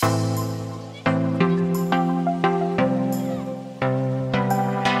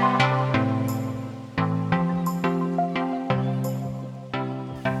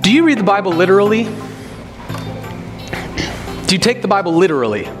Do you read the Bible literally? Do you take the Bible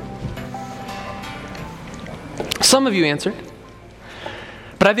literally? Some of you answered.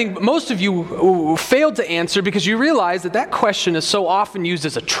 But I think most of you failed to answer because you realize that that question is so often used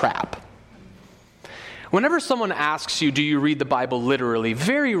as a trap. Whenever someone asks you, do you read the Bible literally,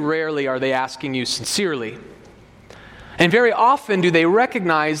 very rarely are they asking you sincerely. And very often do they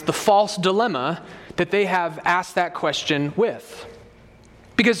recognize the false dilemma that they have asked that question with.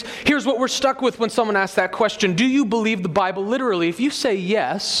 Because here's what we're stuck with when someone asks that question, do you believe the Bible literally? If you say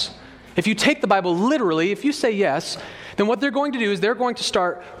yes, if you take the Bible literally, if you say yes, then what they're going to do is they're going to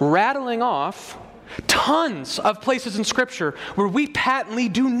start rattling off tons of places in Scripture where we patently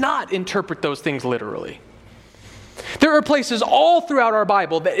do not interpret those things literally. There are places all throughout our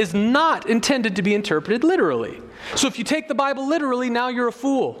Bible that is not intended to be interpreted literally. So if you take the Bible literally, now you're a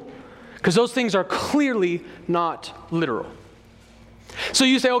fool, because those things are clearly not literal. So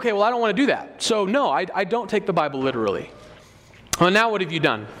you say, okay, well, I don't want to do that. So no, I don't take the Bible literally. Well, now what have you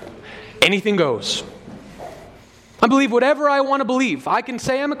done? Anything goes. I believe whatever I want to believe. I can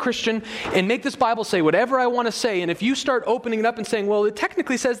say I'm a Christian and make this Bible say whatever I want to say. And if you start opening it up and saying, well, it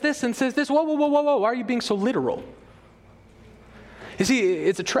technically says this and says this, whoa, why are you being so literal? You see,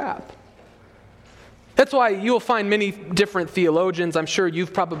 it's a trap. That's why you'll find many different theologians. I'm sure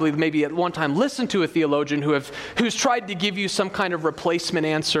you've probably maybe at one time listened to a theologian who's tried to give you some kind of replacement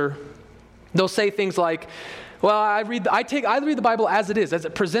answer. They'll say things like, well, I read the Bible as it is, as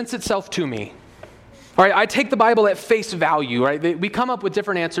it presents itself to me. All right, I take the Bible at face value, right? We come up with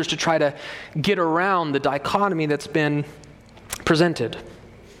different answers to try to get around the dichotomy that's been presented.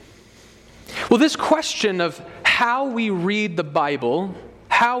 Well, this question of how we read the Bible,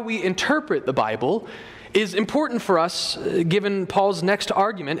 how we interpret the Bible, is important for us given Paul's next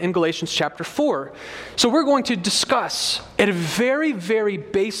argument in Galatians chapter 4. So we're going to discuss at a very, very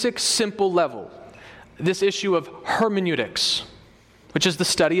basic, simple level this issue of hermeneutics, which is the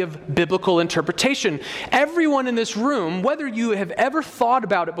study of biblical interpretation. Everyone in this room, whether you have ever thought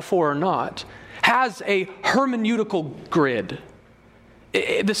about it before or not, has a hermeneutical grid.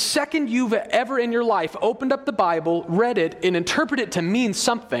 The second you've ever in your life opened up the Bible, read it, and interpreted it to mean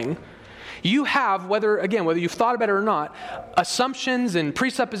something, you have, whether you've thought about it or not, assumptions and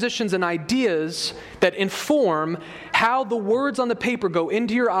presuppositions and ideas that inform how the words on the paper go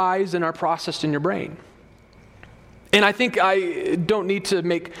into your eyes and are processed in your brain. And I think I don't need to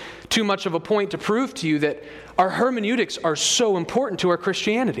make too much of a point to prove to you that our hermeneutics are so important to our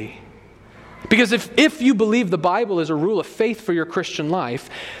Christianity. Because if you believe the Bible is a rule of faith for your Christian life,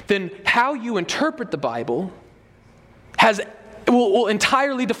 then how you interpret the Bible will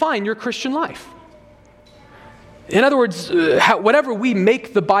entirely define your Christian life. In other words, whatever we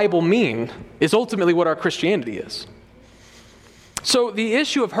make the Bible mean is ultimately what our Christianity is. So the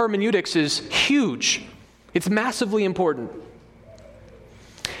issue of hermeneutics is huge. It's massively important.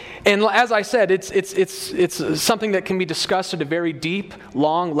 And as I said, it's something that can be discussed at a very deep,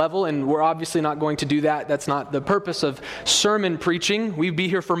 long level, and we're obviously not going to do that. That's not the purpose of sermon preaching. We'd be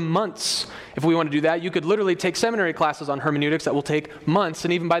here for months if we want to do that. You could literally take seminary classes on hermeneutics that will take months,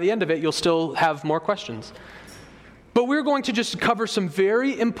 and even by the end of it, you'll still have more questions. But we're going to just cover some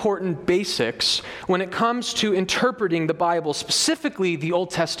very important basics when it comes to interpreting the Bible, specifically the Old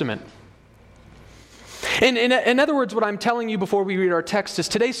Testament. And in other words, what I'm telling you before we read our text is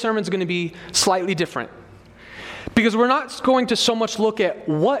today's sermon is going to be slightly different. Because we're not going to so much look at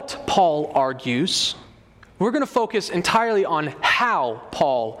what Paul argues. We're going to focus entirely on how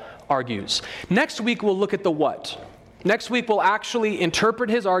Paul argues. Next week, we'll look at the what. Next week, we'll actually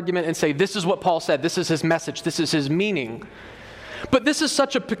interpret his argument and say, this is what Paul said. This is his message. This is his meaning. But this is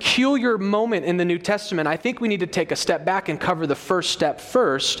such a peculiar moment in the New Testament. I think we need to take a step back and cover the first step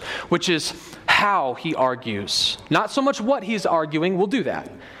first, which is how he argues. Not so much what he's arguing, we'll do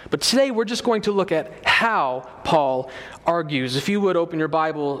that. But today we're just going to look at how Paul argues. If you would open your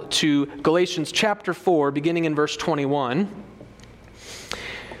Bible to Galatians chapter 4, beginning in verse 21.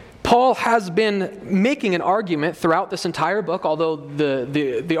 Paul has been making an argument throughout this entire book, although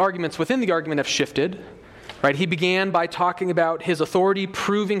the arguments within the argument have shifted. Right, he began by talking about his authority,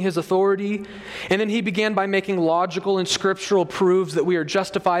 proving his authority, and then he began by making logical and scriptural proofs that we are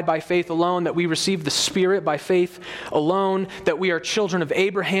justified by faith alone, that we receive the Spirit by faith alone, that we are children of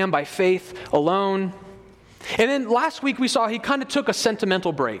Abraham by faith alone. And then last week we saw he kind of took a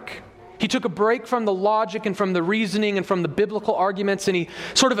sentimental break. He took a break from the logic and from the reasoning and from the biblical arguments, and he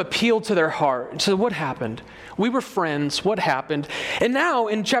sort of appealed to their heart and said, what happened? We were friends. What happened? And now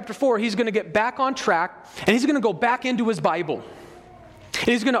in chapter 4, he's going to get back on track, and he's going to go back into his Bible. And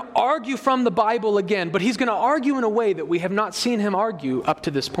he's going to argue from the Bible again, but he's going to argue in a way that we have not seen him argue up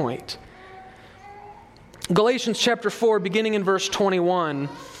to this point. Galatians chapter 4, beginning in verse 21,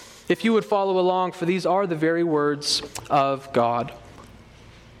 if you would follow along, for these are the very words of God.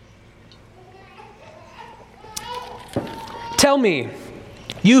 Tell me,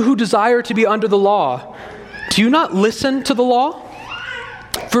 you who desire to be under the law, do you not listen to the law?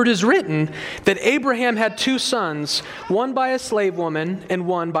 For it is written that Abraham had 2 sons, one by a slave woman and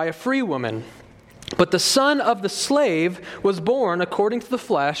one by a free woman. But the son of the slave was born according to the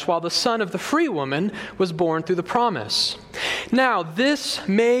flesh, while the son of the free woman was born through the promise. Now, this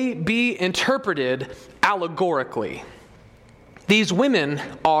may be interpreted allegorically. These women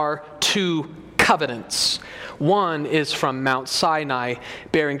are 2 covenants. One is from Mount Sinai,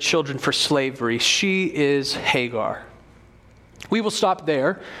 bearing children for slavery. She is Hagar. We will stop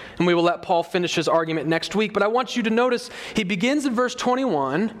there, and we will let Paul finish his argument next week. But I want you to notice he begins in verse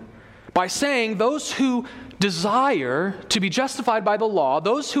 21 by saying those who desire to be justified by the law,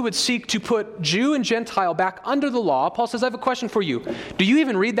 those who would seek to put Jew and Gentile back under the law, Paul says, I have a question for you. Do you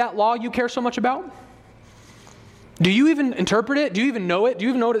even read that law you care so much about? Do you even interpret it? Do you even know it? Do you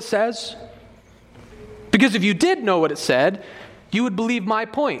even know what it says? Because if you did know what it said, you would believe my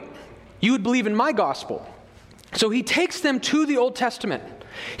point. You would believe in my gospel. So he takes them to the Old Testament.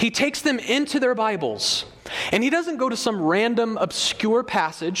 He takes them into their Bibles. And he doesn't go to some random, obscure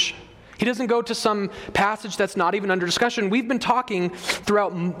passage. He doesn't go to some passage that's not even under discussion. We've been talking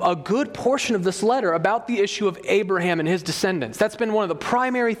throughout a good portion of this letter about the issue of Abraham and his descendants. That's been one of the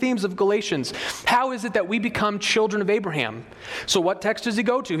primary themes of Galatians. How is it that we become children of Abraham? So what text does he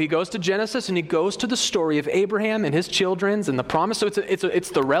go to? He goes to Genesis and he goes to the story of Abraham and his children and the promise. So it's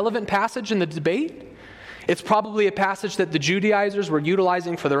the relevant passage in the debate. It's probably a passage that the Judaizers were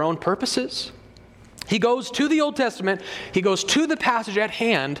utilizing for their own purposes. He goes to the Old Testament, he goes to the passage at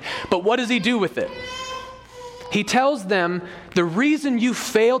hand, but what does he do with it? He tells them the reason you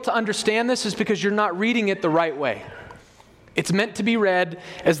fail to understand this is because you're not reading it the right way. It's meant to be read,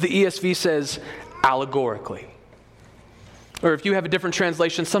 as the ESV says, allegorically. Or if you have a different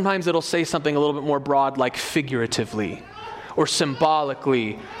translation, sometimes it'll say something a little bit more broad, like figuratively, or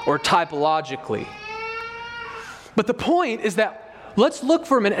symbolically, or typologically. But the point is that let's look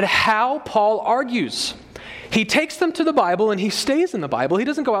for a minute at how Paul argues. He takes them to the Bible and he stays in the Bible. He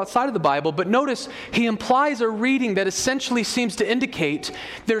doesn't go outside of the Bible, but notice he implies a reading that essentially seems to indicate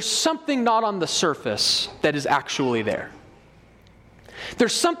there's something not on the surface that is actually there.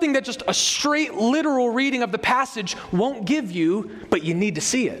 There's something that just a straight literal reading of the passage won't give you, but you need to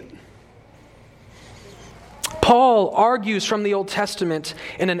see it. Paul argues from the Old Testament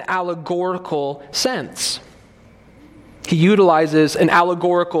in an allegorical sense. He utilizes an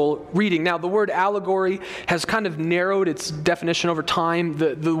allegorical reading. Now, the word allegory has kind of narrowed its definition over time.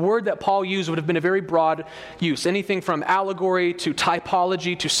 The word that Paul used would have been a very broad use. Anything from allegory to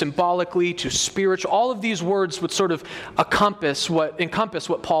typology to symbolically to spiritual. All of these words would sort of encompass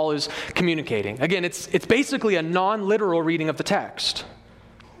what Paul is communicating. Again, it's basically a non-literal reading of the text.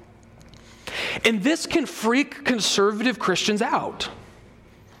 And this can freak conservative Christians out.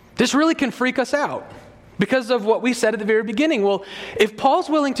 This really can freak us out. Because of what we said at the very beginning. Well, if Paul's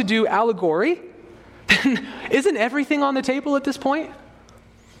willing to do allegory, then isn't everything on the table at this point?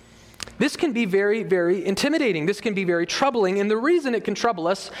 This can be very, very intimidating. This can be very troubling. And the reason it can trouble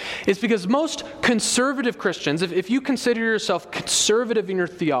us is because most conservative Christians, if you consider yourself conservative in your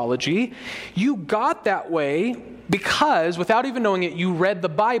theology, you got that way because, without even knowing it, you read the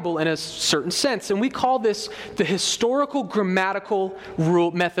Bible in a certain sense. And we call this the historical grammatical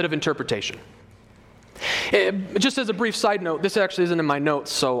method of interpretation. Just as a brief side note, this actually isn't in my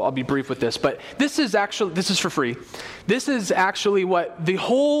notes, so I'll be brief with this, but this is for free. This is actually what the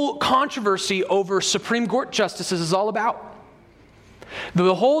whole controversy over Supreme Court justices is all about.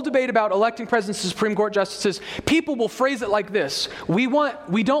 The whole debate about electing presidents to Supreme Court justices, people will phrase it like this: we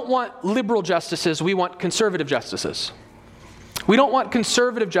don't want liberal justices, we want conservative justices. We don't want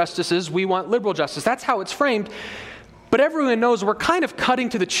conservative justices, we want liberal justice. That's how it's framed. But everyone knows we're kind of cutting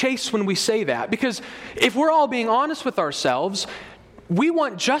to the chase when we say that, because if we're all being honest with ourselves, we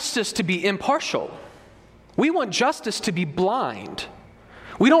want justice to be impartial. We want justice to be blind.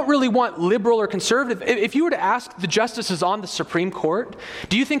 We don't really want liberal or conservative. If you were to ask the justices on the Supreme Court,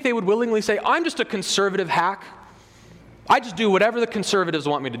 do you think they would willingly say, I'm just a conservative hack? I just do whatever the conservatives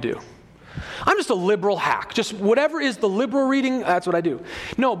want me to do? I'm just a liberal hack. Just whatever is the liberal reading, that's what I do.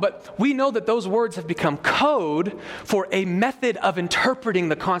 No, but we know that those words have become code for a method of interpreting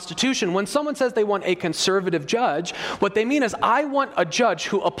the Constitution. When someone says they want a conservative judge, what they mean is I want a judge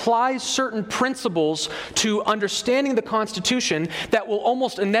who applies certain principles to understanding the Constitution that will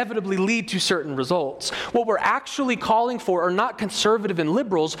almost inevitably lead to certain results. What we're actually calling for are not conservative and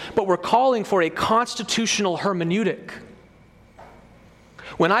liberals, but we're calling for a constitutional hermeneutic.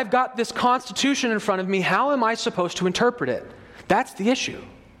 When I've got this Constitution in front of me, how am I supposed to interpret it? That's the issue.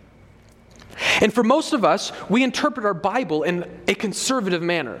 And for most of us, we interpret our Bible in a conservative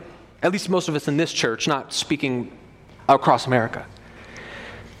manner. At least most of us in this church, not speaking across America.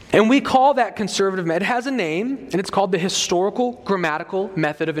 And we call that conservative method. It has a name, and it's called the historical grammatical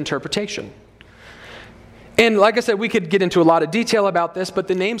method of interpretation. And like I said, we could get into a lot of detail about this, but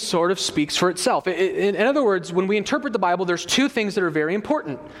the name sort of speaks for itself. In other words, when we interpret the Bible, there's two things that are very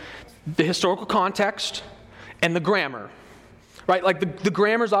important. The historical context and the grammar. Right? Like the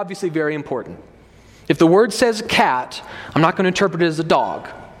grammar is obviously very important. If the word says cat, I'm not going to interpret it as a dog.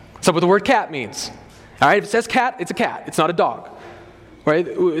 That's not what the word cat means. All right? If it says cat, it's a cat. It's not a dog. Right?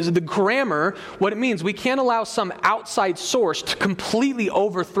 The grammar, what it means, we can't allow some outside source to completely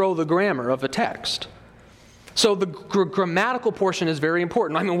overthrow the grammar of a text. So the grammatical portion is very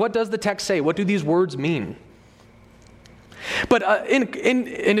important. I mean, what does the text say? What do these words mean? But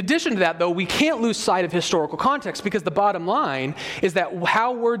in addition to that, though, we can't lose sight of historical context, because the bottom line is that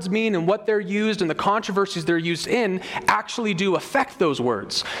how words mean and what they're used and the controversies they're used in actually do affect those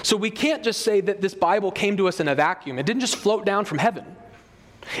words. So we can't just say that this Bible came to us in a vacuum. It didn't just float down from heaven.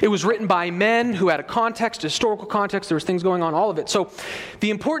 It was written by men who had a context, a historical context. There was things going on, all of it. So the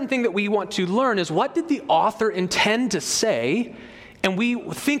important thing that we want to learn is, what did the author intend to say? And we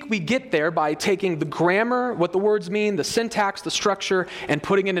think we get there by taking the grammar, what the words mean, the syntax, the structure, and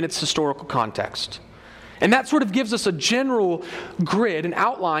putting it in its historical context. And that sort of gives us a general grid, an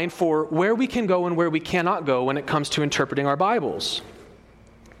outline for where we can go and where we cannot go when it comes to interpreting our Bibles.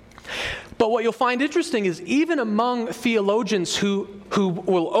 But what you'll find interesting is, even among theologians who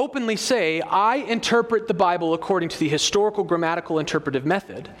will openly say, I interpret the Bible according to the historical grammatical interpretive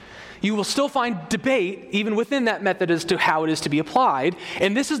method, you will still find debate even within that method as to how it is to be applied.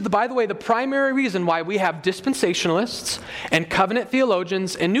 And this is, by the way, the primary reason why we have dispensationalists and covenant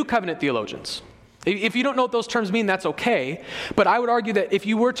theologians and new covenant theologians. If you don't know what those terms mean, that's okay. But I would argue that if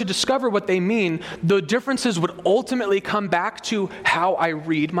you were to discover what they mean, the differences would ultimately come back to how I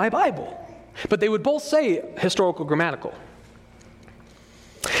read my Bible. But they would both say historical grammatical.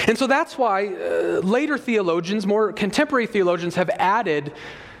 And so that's why later theologians, more contemporary theologians, have added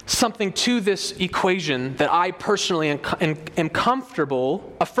something to this equation that I personally am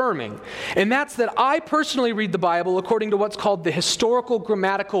comfortable affirming. And that's that I personally read the Bible according to what's called the historical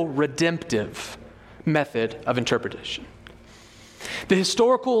grammatical redemptive method of interpretation. The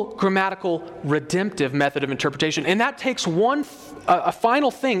historical grammatical redemptive method of interpretation. And that takes a final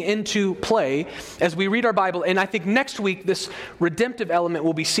thing into play as we read our Bible. And I think next week this redemptive element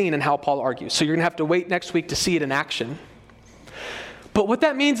will be seen in how Paul argues. So you're going to have to wait next week to see it in action. But what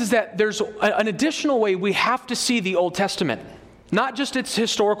that means is that there's an additional way we have to see the Old Testament. Not just its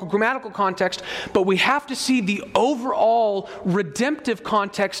historical grammatical context, but we have to see the overall redemptive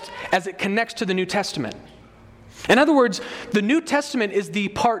context as it connects to the New Testament. In other words, the New Testament is the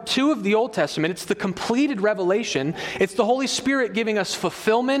part 2 of the Old Testament. It's the completed revelation. It's the Holy Spirit giving us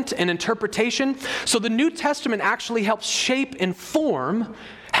fulfillment and interpretation. So the New Testament actually helps shape and form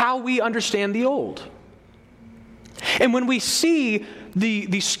how we understand the Old. And when we see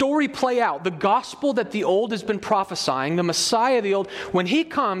the story play out, the gospel that the Old has been prophesying, the Messiah of the Old, when he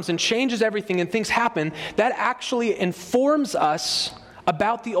comes and changes everything and things happen, that actually informs us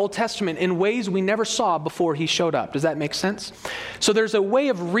about the Old Testament in ways we never saw before he showed up. Does that make sense? So there's a way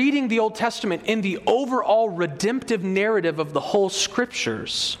of reading the Old Testament in the overall redemptive narrative of the whole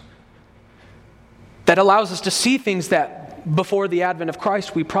Scriptures that allows us to see things that before the advent of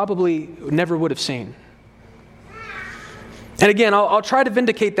Christ we probably never would have seen. And again, I'll try to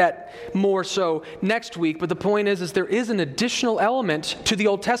vindicate that more so next week, but the point is there is an additional element to the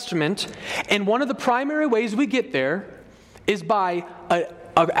Old Testament, and one of the primary ways we get there is by,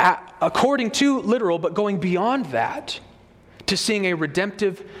 according to literal, but going beyond that, to seeing a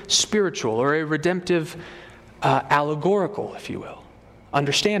redemptive spiritual, or a redemptive allegorical, if you will,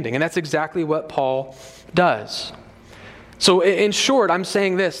 understanding. And that's exactly what Paul does. So in short, I'm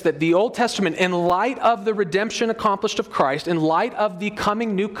saying this, that the Old Testament, in light of the redemption accomplished of Christ, in light of the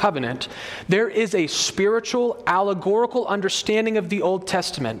coming new covenant, there is a spiritual, allegorical understanding of the Old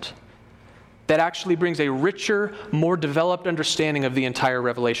Testament that actually brings a richer, more developed understanding of the entire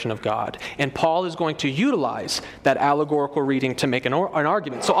revelation of God. And Paul is going to utilize that allegorical reading to make an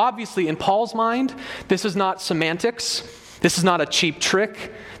argument. So obviously, in Paul's mind, this is not semantics. This is not a cheap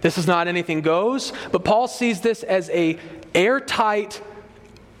trick. This is not anything goes. But Paul sees this as a airtight,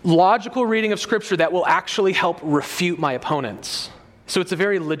 logical reading of Scripture that will actually help refute my opponents. So it's a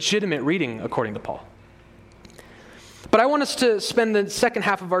very legitimate reading, according to Paul. But I want us to spend the second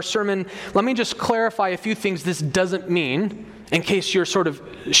half of our sermon, let me just clarify a few things this doesn't mean, in case you're sort of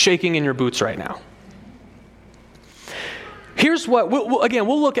shaking in your boots right now. Here's what,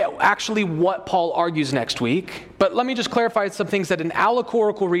 we'll look at actually what Paul argues next week, but let me just clarify some things that an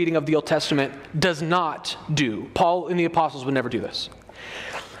allegorical reading of the Old Testament does not do. Paul and the apostles would never do this.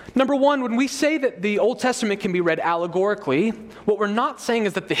 Number one, when we say that the Old Testament can be read allegorically, what we're not saying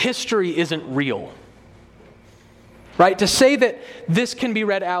is that the history isn't real. Right? To say that this can be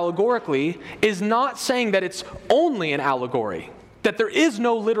read allegorically is not saying that it's only an allegory, that there is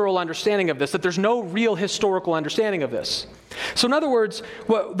no literal understanding of this, that there's no real historical understanding of this. So in other words,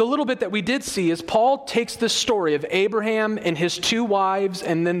 the little bit that we did see is Paul takes this story of Abraham and his 2 wives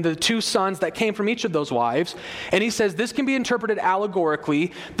and then the 2 sons that came from each of those wives, and he says this can be interpreted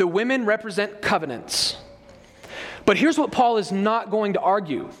allegorically. The women represent covenants. But here's what Paul is not going to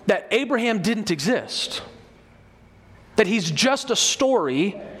argue, that Abraham didn't exist. That he's just a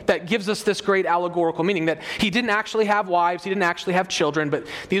story that gives us this great allegorical meaning, that he didn't actually have wives, he didn't actually have children, but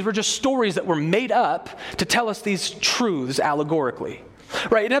these were just stories that were made up to tell us these truths allegorically.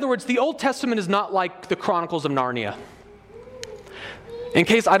 Right? In other words, the Old Testament is not like the Chronicles of Narnia. In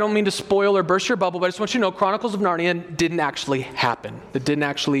case I don't mean to spoil or burst your bubble, but I just want you to know Chronicles of Narnia didn't actually happen. It didn't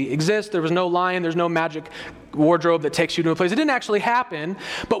actually exist. There was no lion. There's no magic wardrobe that takes you to a place. It didn't actually happen,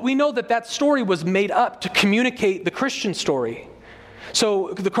 but we know that that story was made up to communicate the Christian story.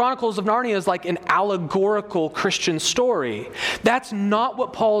 So the Chronicles of Narnia is like an allegorical Christian story. That's not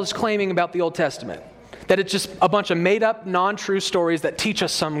what Paul is claiming about the Old Testament. That it's just a bunch of made-up, non-true stories that teach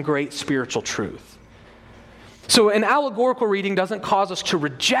us some great spiritual truth. So an allegorical reading doesn't cause us to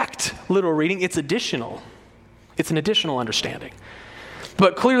reject literal reading. It's additional. It's an additional understanding.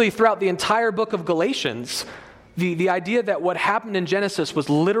 But clearly throughout the entire book of Galatians, the idea that what happened in Genesis was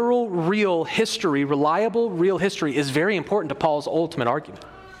literal, real history, reliable, real history, is very important to Paul's ultimate argument.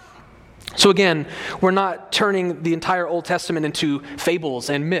 So again, we're not turning the entire Old Testament into fables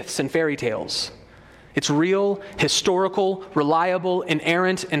and myths and fairy tales. It's real, historical, reliable,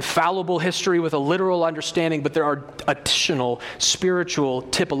 inerrant, infallible history with a literal understanding, but there are additional spiritual,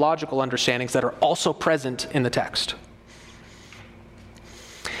 typological understandings that are also present in the text.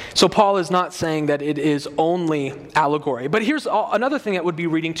 So Paul is not saying that it is only allegory. But here's another thing that would be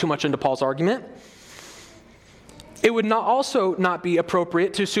reading too much into Paul's argument. It would also not be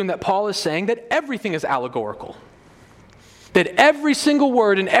appropriate to assume that Paul is saying that everything is allegorical. That every single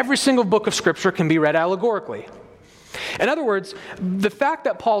word in every single book of Scripture can be read allegorically. In other words, the fact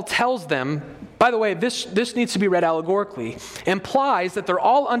that Paul tells them, by the way, this needs to be read allegorically, implies that they're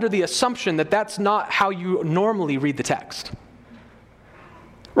all under the assumption that that's not how you normally read the text.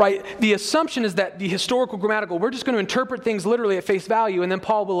 Right? The assumption is that the historical, grammatical, we're just going to interpret things literally at face value, and then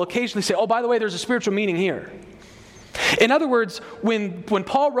Paul will occasionally say, oh, by the way, there's a spiritual meaning here. In other words, when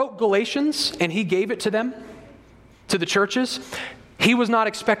Paul wrote Galatians and he gave it to them, to the churches, he was not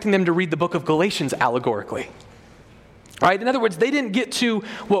expecting them to read the book of Galatians allegorically. Right? In other words, they didn't get to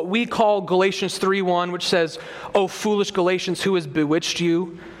what we call Galatians 3:1, which says, "Oh, foolish Galatians, who has bewitched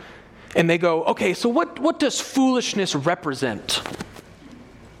you?" And they go, okay, so what does foolishness represent?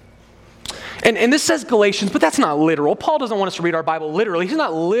 And this says Galatians, but that's not literal. Paul doesn't want us to read our Bible literally. He's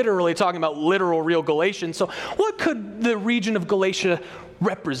not literally talking about literal, real Galatians. So what could the region of Galatia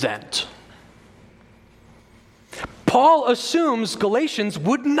represent? Paul assumes Galatians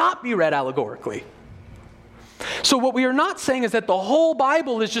would not be read allegorically. So what we are not saying is that the whole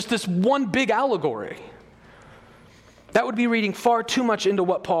Bible is just this one big allegory. That would be reading far too much into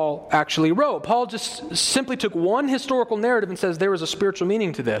what Paul actually wrote. Paul just simply took one historical narrative and says there is a spiritual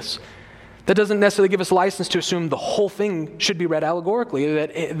meaning to this. That doesn't necessarily give us license to assume the whole thing should be read allegorically,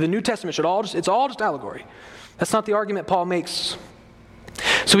 that the New Testament it's all just allegory. That's not the argument Paul makes.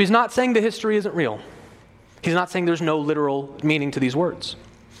 So he's not saying the history isn't real. He's not saying there's no literal meaning to these words.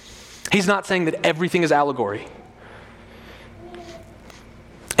 He's not saying that everything is allegory.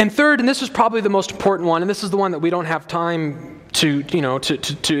 And third, and this is probably the most important one, and this is the one that we don't have time to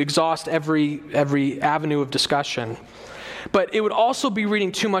exhaust every avenue of discussion. But it would also be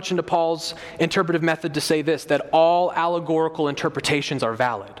reading too much into Paul's interpretive method to say this, that all allegorical interpretations are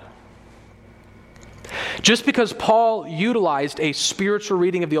valid. Just because Paul utilized a spiritual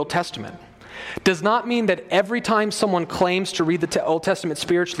reading of the Old Testament does not mean that every time someone claims to read the Old Testament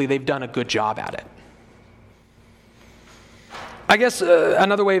spiritually, they've done a good job at it. I guess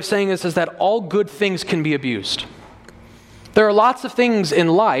another way of saying this is that all good things can be abused. There are lots of things in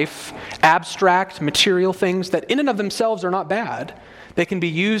life, abstract, material things, that in and of themselves are not bad. They can be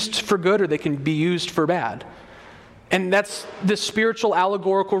used for good or they can be used for bad. And that's the spiritual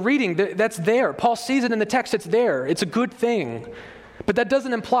allegorical reading. That's there. Paul sees it in the text. It's there. It's a good thing. But that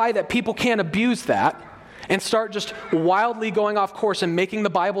doesn't imply that people can't abuse that and start just wildly going off course and making the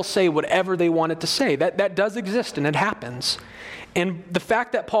Bible say whatever they want it to say. That does exist, and it happens. And the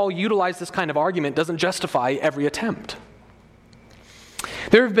fact that Paul utilized this kind of argument doesn't justify every attempt.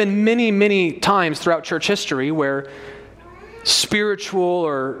 There have been many, many times throughout church history where spiritual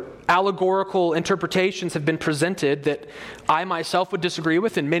or allegorical interpretations have been presented that I myself would disagree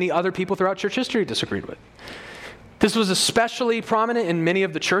with and many other people throughout church history disagreed with. This was especially prominent in many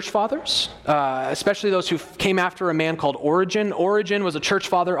of the church fathers, especially those who came after a man called Origen. Origen was a church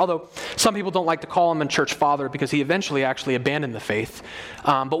father, although some people don't like to call him a church father because he eventually actually abandoned the faith.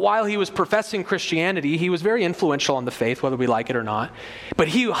 But while he was professing Christianity, he was very influential on the faith, whether we like it or not. But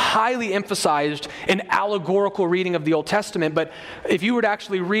he highly emphasized an allegorical reading of the Old Testament. But if you were to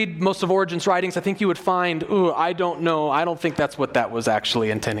actually read most of Origen's writings, I think you would find, I don't know, I don't think that's what that was actually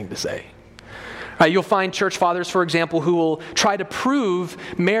intending to say. You'll find church fathers, for example, who will try to prove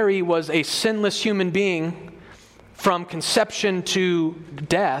Mary was a sinless human being from conception to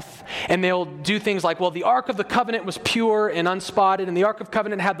death, and they'll do things like, well, the Ark of the Covenant was pure and unspotted, and the Ark of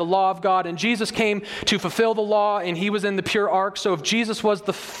Covenant had the law of God, and Jesus came to fulfill the law, and he was in the pure Ark, so if Jesus was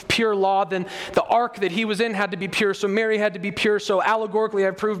the pure law, then the Ark that he was in had to be pure, so Mary had to be pure, so allegorically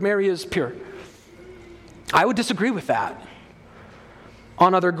I've proved Mary is pure. I would disagree with that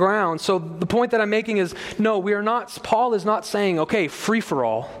on other grounds. So the point that I'm making is, no, Paul is not saying, okay, free for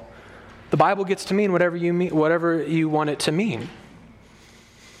all. The Bible gets to mean whatever you want it to mean.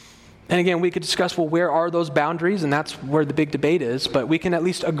 And again, we could discuss, well, where are those boundaries? And that's where the big debate is. But we can at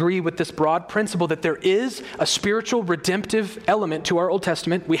least agree with this broad principle that there is a spiritual redemptive element to our Old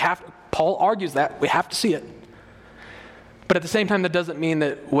Testament. Paul argues that. We have to see it. But at the same time, that doesn't mean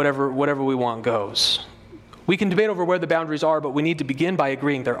that whatever we want goes. We can debate over where the boundaries are, but we need to begin by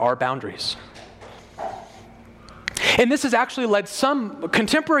agreeing there are boundaries. And this has actually led some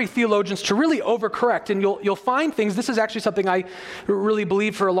contemporary theologians to really overcorrect, and you'll find things. This is actually something I really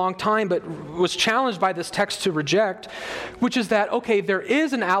believed for a long time, but was challenged by this text to reject, which is that, okay, there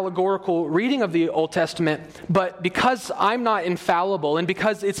is an allegorical reading of the Old Testament, but because I'm not infallible, and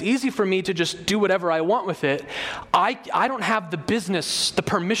because it's easy for me to just do whatever I want with it, I don't have the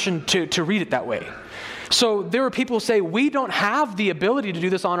permission to read it that way. So there are people who say, we don't have the ability to do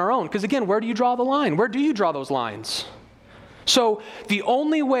this on our own. Because again, where do you draw the line? Where do you draw those lines? So the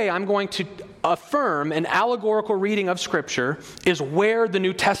only way I'm going to affirm an allegorical reading of Scripture is where the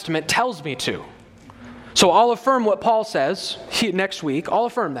New Testament tells me to. So I'll affirm what Paul says next week. I'll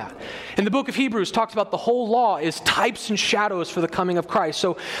affirm that. And the book of Hebrews talks about the whole law is types and shadows for the coming of Christ.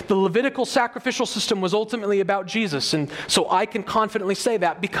 So the Levitical sacrificial system was ultimately about Jesus. And so I can confidently say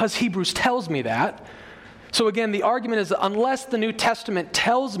that because Hebrews tells me that. So again, the argument is that unless the New Testament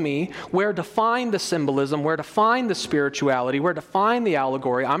tells me where to find the symbolism, where to find the spirituality, where to find the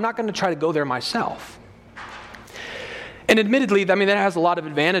allegory, I'm not going to try to go there myself. And admittedly, that has a lot of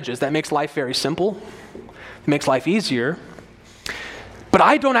advantages. That makes life very simple. It makes life easier. But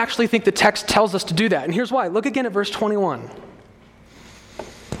I don't actually think the text tells us to do that. And here's why. Look again at verse 21.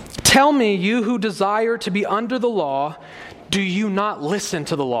 Tell me, you who desire to be under the law, do you not listen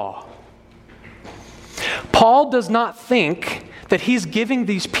to the law? Paul does not think that he's giving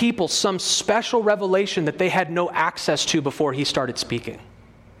these people some special revelation that they had no access to before he started speaking.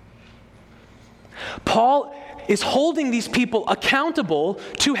 Paul is holding these people accountable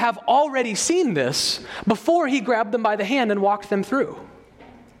to have already seen this before he grabbed them by the hand and walked them through.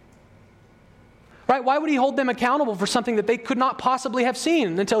 Right? Why would he hold them accountable for something that they could not possibly have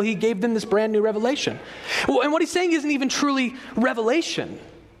seen until he gave them this brand new revelation? Well, and what he's saying isn't even truly revelation,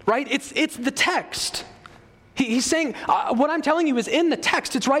 right? It's the text. He's saying, what I'm telling you is in the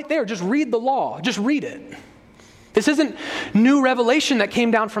text. It's right there. Just read the law. Just read it. This isn't new revelation that came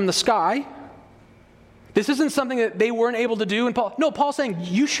down from the sky. This isn't something that they weren't able to do. And Paul's saying,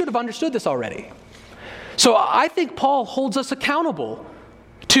 you should have understood this already. So I think Paul holds us accountable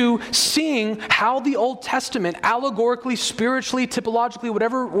to seeing how the Old Testament, allegorically, spiritually, typologically,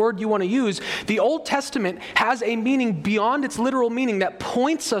 whatever word you want to use, the Old Testament has a meaning beyond its literal meaning that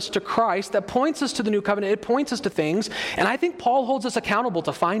points us to Christ, that points us to the New Covenant, it points us to things, and I think Paul holds us accountable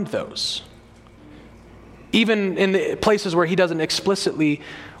to find those. Even in the places where he doesn't explicitly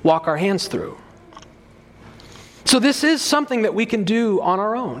walk our hands through. So this is something that we can do on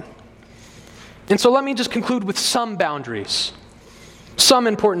our own. And so let me just conclude with some boundaries, some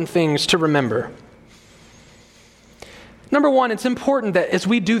important things to remember. Number one, it's important that as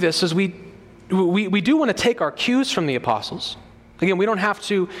we do this, as we do want to take our cues from the apostles. Again, we don't have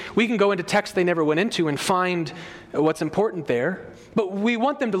to, we can go into texts they never went into and find what's important there, but we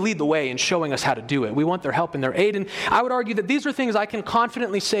want them to lead the way in showing us how to do it. We want their help and their aid, and I would argue that these are things I can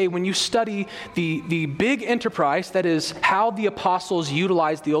confidently say when you study the big enterprise, that is how the apostles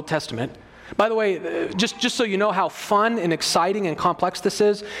utilized the Old Testament. By the way, just so you know how fun and exciting and complex this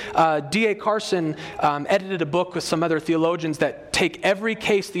is, D.A. Carson edited a book with some other theologians that take every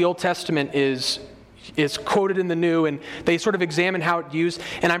case the Old Testament is quoted in the New, and they sort of examine how it's used.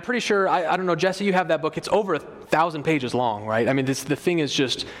 And I'm pretty sure, I don't know, Jesse, you have that book. It's over 1,000 pages long, right? I mean, the thing is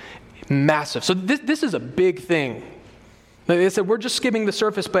just massive. So this is a big thing. Like I said, we're just skimming the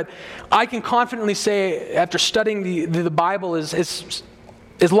surface, but I can confidently say, after studying the Bible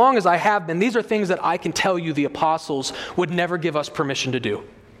as long as I have been, these are things that I can tell you the apostles would never give us permission to do.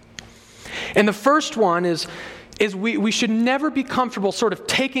 And the first one is we should never be comfortable sort of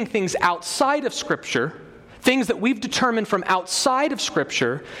taking things outside of Scripture, things that we've determined from outside of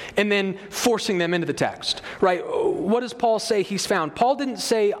Scripture, and then forcing them into the text, right? What does Paul say he's found? Paul didn't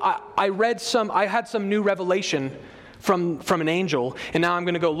say, I had some new revelation from an angel, and now I'm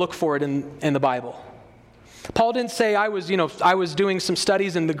going to go look for it in the Bible. Paul didn't say, I was doing some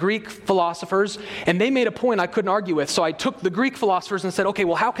studies in the Greek philosophers, and they made a point I couldn't argue with, so I took the Greek philosophers and said, okay,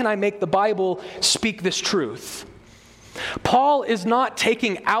 well, how can I make the Bible speak this truth? Paul is not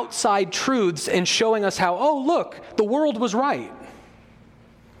taking outside truths and showing us how, oh, look, the world was right.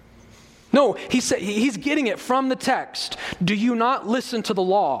 No, he's getting it from the text. Do you not listen to the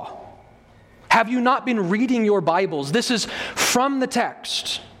law? Have you not been reading your Bibles? This is from the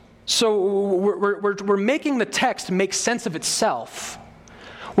text. So we're making the text make sense of itself.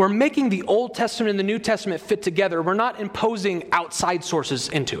 We're making the Old Testament and the New Testament fit together. We're not imposing outside sources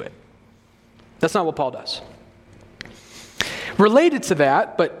into it. That's not what Paul does. Related to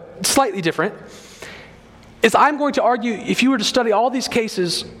that, but slightly different, is I'm going to argue, if you were to study all these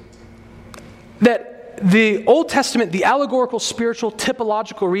cases, that the Old Testament, the allegorical, spiritual,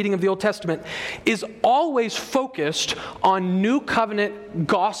 typological reading of the Old Testament is always focused on new covenant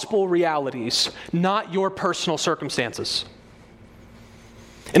gospel realities, not your personal circumstances.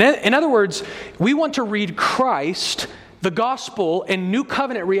 In other words, we want to read Christ, the gospel, and new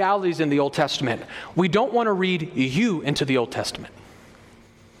covenant realities in the Old Testament. We don't want to read you into the Old Testament.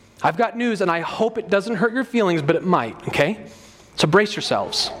 I've got news, and I hope it doesn't hurt your feelings, but it might, okay? So brace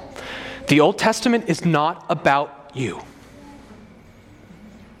yourselves. The Old Testament is not about you.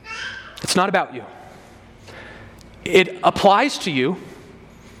 It's not about you. It applies to you.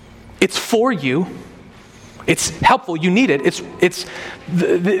 It's for you. It's helpful. You need it. It's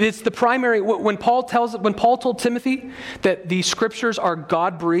the primary. When Paul told Timothy that the Scriptures are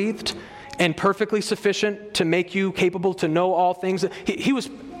God-breathed and perfectly sufficient to make you capable to know all things, he was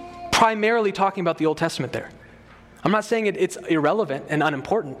primarily talking about the Old Testament there. I'm not saying it's irrelevant and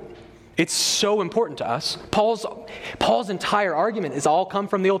unimportant. It's so important to us. Paul's entire argument has all come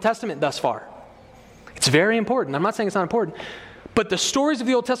from the Old Testament thus far. It's very important. I'm not saying it's not important. But the stories of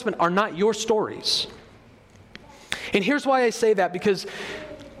the Old Testament are not your stories. And here's why I say that, because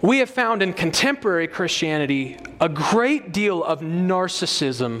we have found in contemporary Christianity a great deal of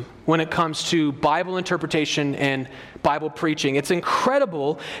narcissism when it comes to Bible interpretation and Bible preaching. It's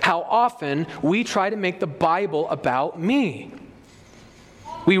incredible how often we try to make the Bible about me.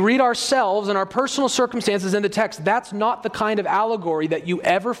 We read ourselves and our personal circumstances in the text. That's not the kind of allegory that you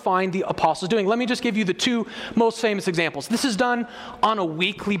ever find the apostles doing. Let me just give you the two most famous examples. This is done on a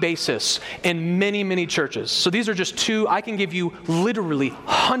weekly basis in many, many churches. So these are just two. I can give you literally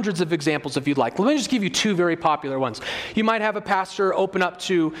hundreds of examples if you'd like. Let me just give you two very popular ones. You might have a pastor open up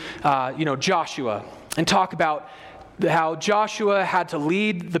to, Joshua and talk about how Joshua had to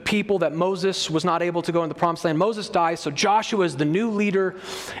lead the people that Moses was not able to go in the promised land. Moses dies, so Joshua is the new leader,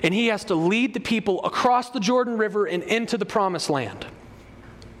 and he has to lead the people across the Jordan River and into the promised land.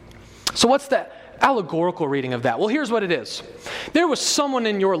 So what's the allegorical reading of that? Well, here's what it is. There was someone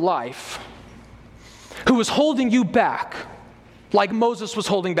in your life who was holding you back, like Moses was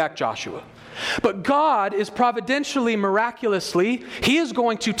holding back Joshua. But God is providentially, miraculously, He is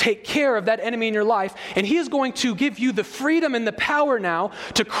going to take care of that enemy in your life, and He is going to give you the freedom and the power now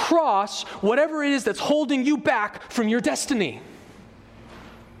to cross whatever it is that's holding you back from your destiny.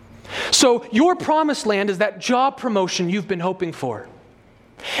 So your promised land is that job promotion you've been hoping for.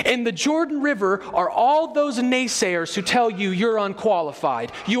 And the Jordan River are all those naysayers who tell you you're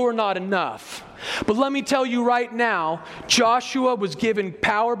unqualified, you're not enough. But let me tell you right now, Joshua was given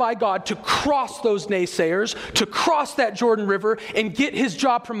power by God to cross those naysayers, to cross that Jordan River and get his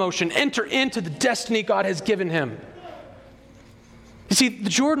job promotion, enter into the destiny God has given him. You see, the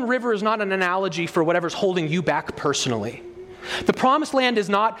Jordan River is not an analogy for whatever's holding you back personally. The promised land is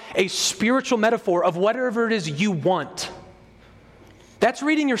not a spiritual metaphor of whatever it is you want. That's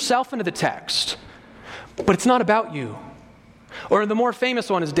reading yourself into the text. But it's not about you. Or the more famous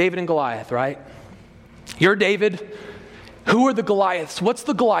one is David and Goliath, right? You're David. Who are the Goliaths? What's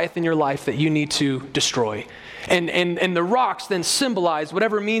the Goliath in your life that you need to destroy? And the rocks then symbolize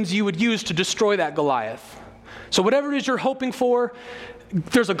whatever means you would use to destroy that Goliath. So whatever it is you're hoping for,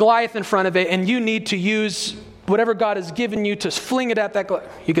 there's a Goliath in front of it, and you need to use whatever God has given you to fling it at that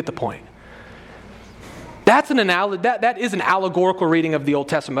Goliath. You get the point. That is an allegorical reading of the Old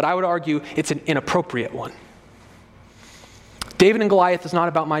Testament, but I would argue it's an inappropriate one. David and Goliath is not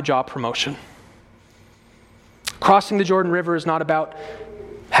about my job promotion. Crossing the Jordan River is not about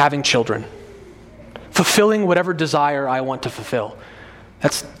having children. Fulfilling whatever desire I want to fulfill.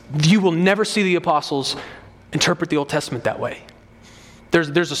 You will never see the apostles interpret the Old Testament that way.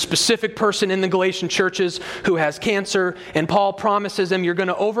 There's a specific person in the Galatian churches who has cancer, and Paul promises him, you're going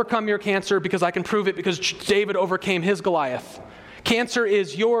to overcome your cancer because I can prove it because David overcame his Goliath. Cancer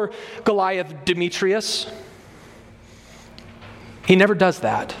is your Goliath, Demetrius. He never does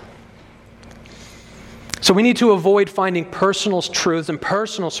that. So we need to avoid finding personal truths and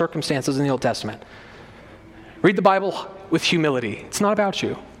personal circumstances in the Old Testament. Read the Bible with humility. It's not about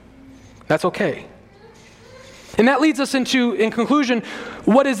you. That's okay. And that leads us into, in conclusion,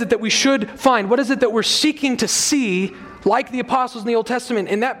 what is it that we should find? What is it that we're seeking to see like the apostles in the Old Testament?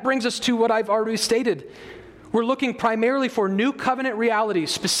 And that brings us to what I've already stated. We're looking primarily for new covenant realities,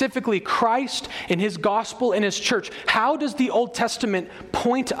 specifically Christ and his gospel and his church. How does the Old Testament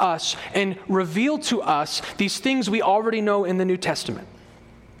point us and reveal to us these things we already know in the New Testament?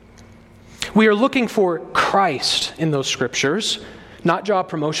 We are looking for Christ in those scriptures, not job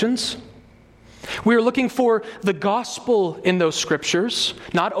promotions. We are looking for the gospel in those scriptures,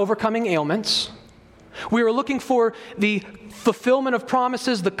 not overcoming ailments. We are looking for the fulfillment of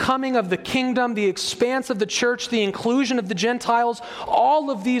promises, the coming of the kingdom, the expanse of the church, the inclusion of the Gentiles.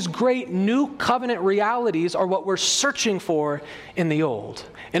 All of these great new covenant realities are what we're searching for in the Old.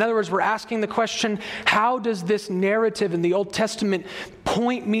 In other words, we're asking the question, how does this narrative in the Old Testament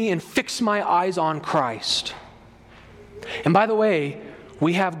point me and fix my eyes on Christ? And by the way,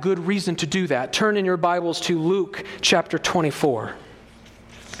 we have good reason to do that. Turn in your Bibles to Luke chapter 24.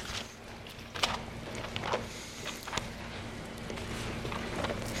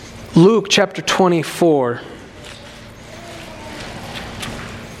 Luke chapter 24.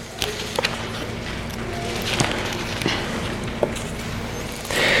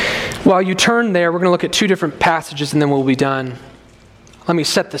 While you turn there, we're going to look at two different passages and then we'll be done. Let me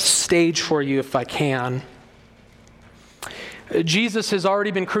set the stage for you if I can. Jesus has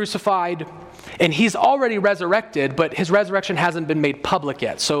already been crucified and he's already resurrected, but his resurrection hasn't been made public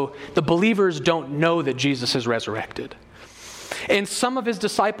yet. So the believers don't know that Jesus is resurrected. And some of his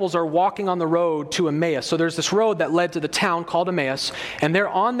disciples are walking on the road to Emmaus. So there's this road that led to the town called Emmaus, and they're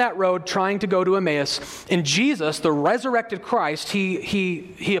on that road trying to go to Emmaus. And Jesus, the resurrected Christ,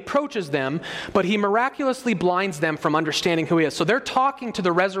 he approaches them, but he miraculously blinds them from understanding who he is. So they're talking to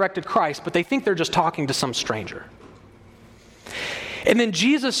the resurrected Christ, but they think they're just talking to some stranger. And then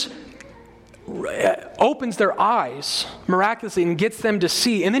Jesus opens their eyes miraculously and gets them to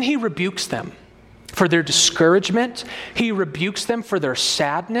see, and then he rebukes them for their discouragement. He rebukes them for their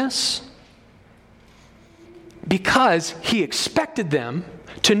sadness because he expected them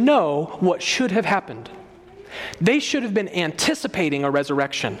to know what should have happened. They should have been anticipating a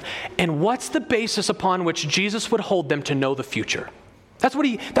resurrection. And what's the basis upon which Jesus would hold them to know the future? That's what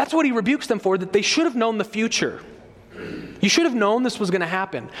he rebukes them for, that they should have known the future. You should have known this was going to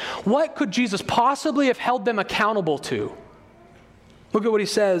happen. What could Jesus possibly have held them accountable to? Look at what he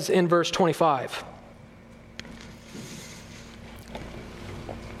says in verse 25.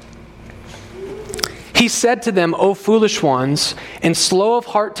 He said to them, O foolish ones, and slow of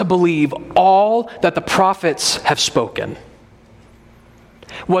heart to believe all that the prophets have spoken.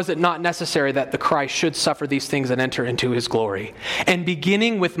 Was it not necessary that the Christ should suffer these things and enter into his glory? And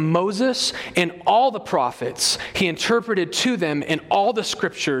beginning with Moses and all the prophets, he interpreted to them in all the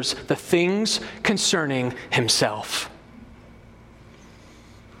scriptures the things concerning himself.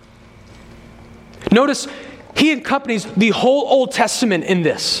 Notice, he accompanies the whole Old Testament in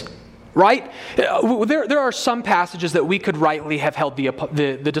this. right? There are some passages that we could rightly have held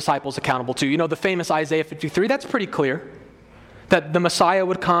the disciples accountable to. You know, the famous Isaiah 53, that's pretty clear. That the Messiah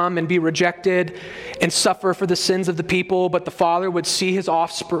would come and be rejected and suffer for the sins of the people, but the Father would see his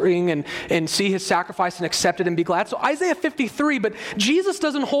offspring and see his sacrifice and accept it and be glad. So Isaiah 53, but Jesus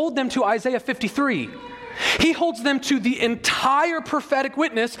doesn't hold them to Isaiah 53. He holds them to the entire prophetic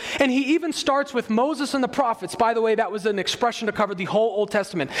witness, and he even starts with Moses and the prophets. By the way, that was an expression to cover the whole Old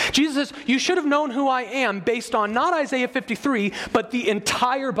Testament. Jesus says, you should have known who I am based on not Isaiah 53, but the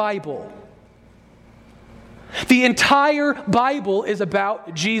entire Bible. The entire Bible is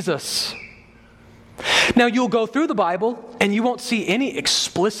about Jesus. Now, you'll go through the Bible and you won't see any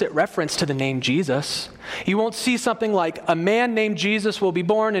explicit reference to the name Jesus. You won't see something like a man named Jesus will be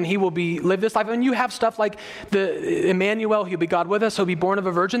born and he will live this life. And you have stuff like the Emmanuel, he'll be God with us, he'll be born of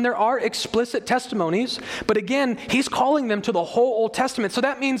a virgin. There are explicit testimonies, but again, he's calling them to the whole Old Testament. So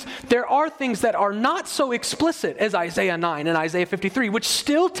that means there are things that are not so explicit as Isaiah 9 and Isaiah 53, which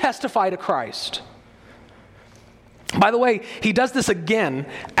still testify to Christ. By the way, he does this again.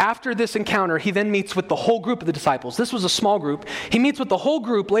 After this encounter, he then meets with the whole group of the disciples. This was a small group. He meets with the whole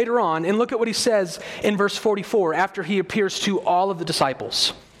group later on, and look at what he says in verse 44 after he appears to all of the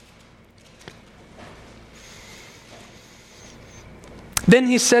disciples. Then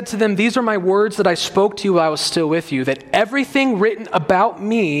he said to them, "These are my words that I spoke to you while I was still with you, that everything written about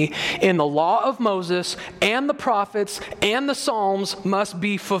me in the law of Moses and the prophets and the Psalms must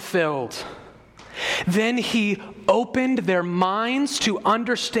be fulfilled." Then he opened their minds to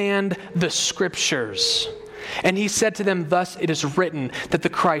understand the scriptures. And he said to them, "Thus it is written that the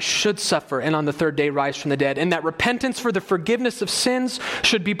Christ should suffer and on the third day rise from the dead, and that repentance for the forgiveness of sins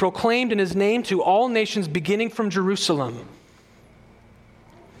should be proclaimed in his name to all nations beginning from Jerusalem."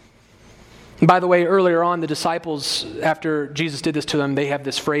 By the way, earlier on, the disciples, after Jesus did this to them, they have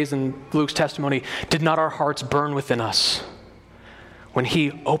this phrase in Luke's testimony, "Did not our hearts burn within us?" When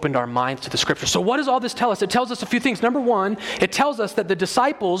he opened our minds to the scripture. So what does all this tell us? It tells us a few things. Number one, it tells us that the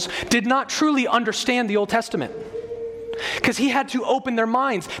disciples did not truly understand the Old Testament because he had to open their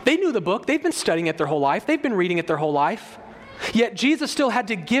minds. They knew the book. They've been studying it their whole life. They've been reading it their whole life. Yet Jesus still had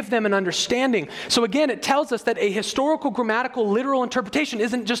to give them an understanding. So again, it tells us that a historical, grammatical, literal interpretation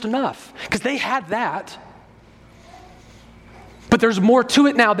isn't just enough because they had that. But there's more to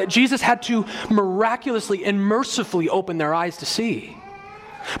it now that Jesus had to miraculously and mercifully open their eyes to see.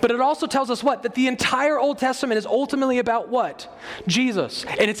 But it also tells us what? That the entire Old Testament is ultimately about what? Jesus.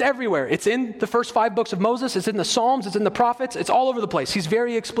 And it's everywhere. It's in the first 5 books of Moses. It's in the Psalms. It's in the prophets. It's all over the place. He's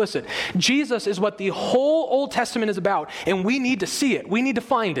very explicit. Jesus is what the whole Old Testament is about. And we need to see it. We need to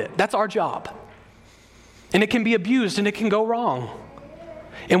find it. That's our job. And it can be abused and it can go wrong.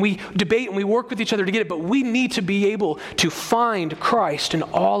 And we debate and we work with each other to get it. But we need to be able to find Christ in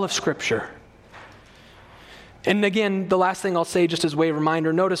all of Scripture. And again, the last thing I'll say just as a way of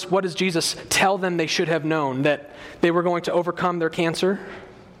reminder, notice what does Jesus tell them they should have known? That they were going to overcome their cancer?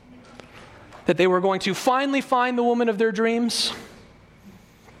 That they were going to finally find the woman of their dreams?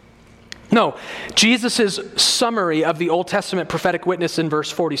 No, Jesus' summary of the Old Testament prophetic witness in verse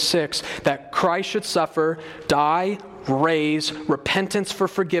 46, that Christ should suffer, die, raise, repentance for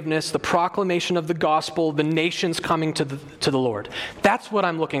forgiveness, the proclamation of the gospel, the nations coming to the Lord. That's what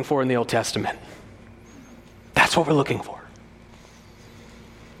I'm looking for in the Old Testament. That's what we're looking for.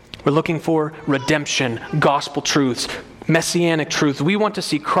 We're looking for redemption, gospel truths, messianic truths. We want to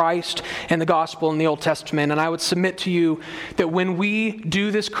see Christ and the gospel in the Old Testament. And I would submit to you that when we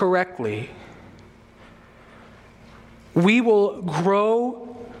do this correctly, we will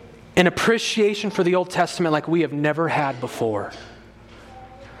grow an appreciation for the Old Testament like we have never had before.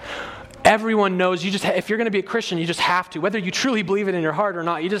 Everyone knows if you're going to be a Christian, you just have to, whether you truly believe it in your heart or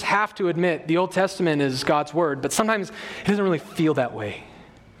not, you just have to admit the Old Testament is God's word. But sometimes it doesn't really feel that way.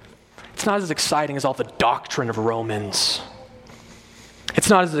 It's not as exciting as all the doctrine of Romans. It's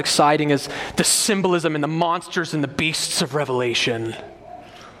not as exciting as the symbolism and the monsters and the beasts of Revelation.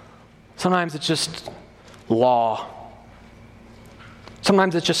 Sometimes it's just law.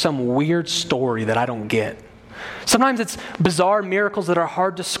 Sometimes it's just some weird story that I don't get. Sometimes it's bizarre miracles that are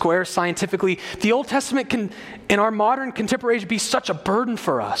hard to square scientifically. The Old Testament can, in our modern contemporary age, be such a burden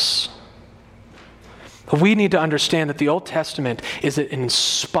for us. But we need to understand that the Old Testament is an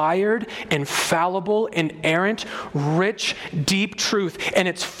inspired, infallible, inerrant, rich, deep truth. And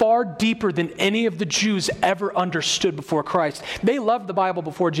it's far deeper than any of the Jews ever understood before Christ. They loved the Bible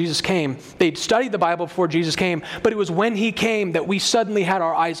before Jesus came. They'd studied the Bible before Jesus came. But it was when he came that we suddenly had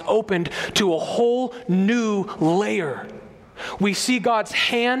our eyes opened to a whole new layer. We see God's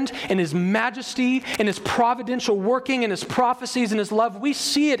hand and His majesty and His providential working and His prophecies and His love. We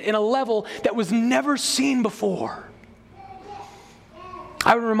see it in a level that was never seen before.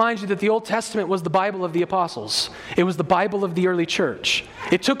 I would remind you that the Old Testament was the Bible of the apostles. It was the Bible of the early church.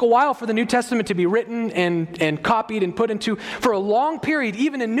 It took a while for the New Testament to be written and copied and put into, for a long period,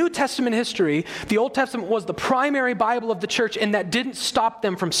 even in New Testament history, the Old Testament was the primary Bible of the church, and that didn't stop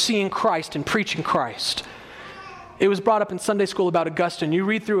them from seeing Christ and preaching Christ. It was brought up in Sunday school about Augustine. You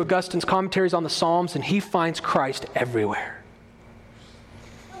read through Augustine's commentaries on the Psalms, and he finds Christ everywhere.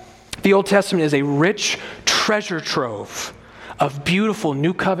 The Old Testament is a rich treasure trove of beautiful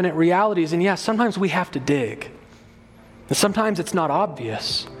new covenant realities. And yes, sometimes we have to dig. And sometimes it's not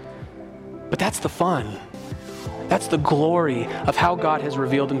obvious. But that's the fun. That's the glory of how God has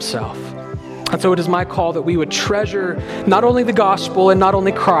revealed Himself. And so it is my call that we would treasure not only the gospel and not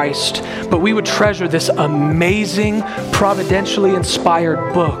only Christ, but we would treasure this amazing, providentially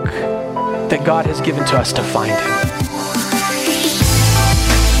inspired book that God has given to us to find Him.